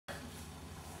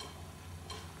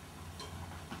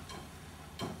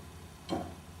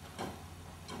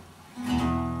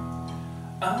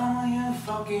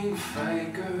fucking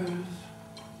fakers.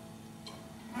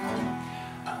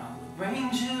 I'll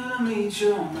arrange you to meet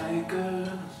your makers.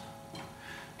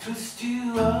 Twist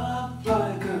you up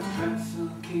like a pretzel,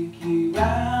 kick you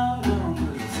out on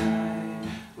the tide.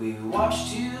 We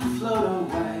watched you float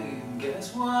away, and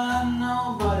guess what?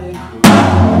 Nobody could.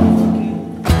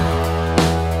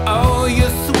 Oh, you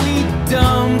sweet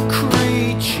dumb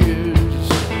creatures,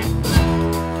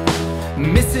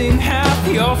 missing half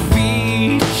your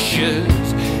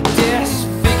features,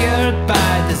 disfigured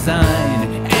by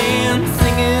design, and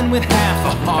singing with half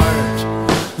a heart.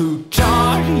 Who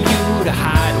taught you to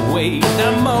hide away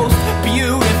the most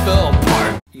beautiful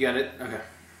part? You got it? Okay.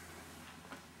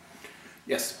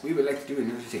 Yes, we would like to do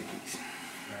another take, please.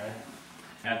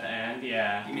 Right. At the end,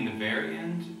 yeah. You mean the very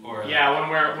end? Or yeah, when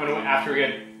we after we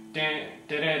get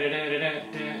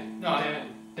no,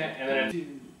 and then it's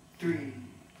 2, 3,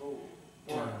 4.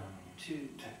 1, 2,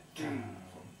 3.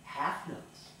 Half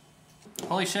notes.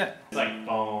 holy shit. It's like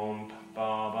boom,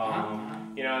 boom,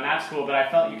 boom. You know, and that's cool, but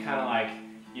I felt you kind of like,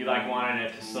 you like wanted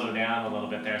it to slow down a little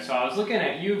bit there. So I was looking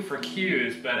at you for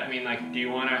cues, but I mean, like, do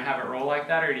you want to have it roll like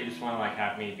that, or do you just want to like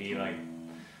have me be like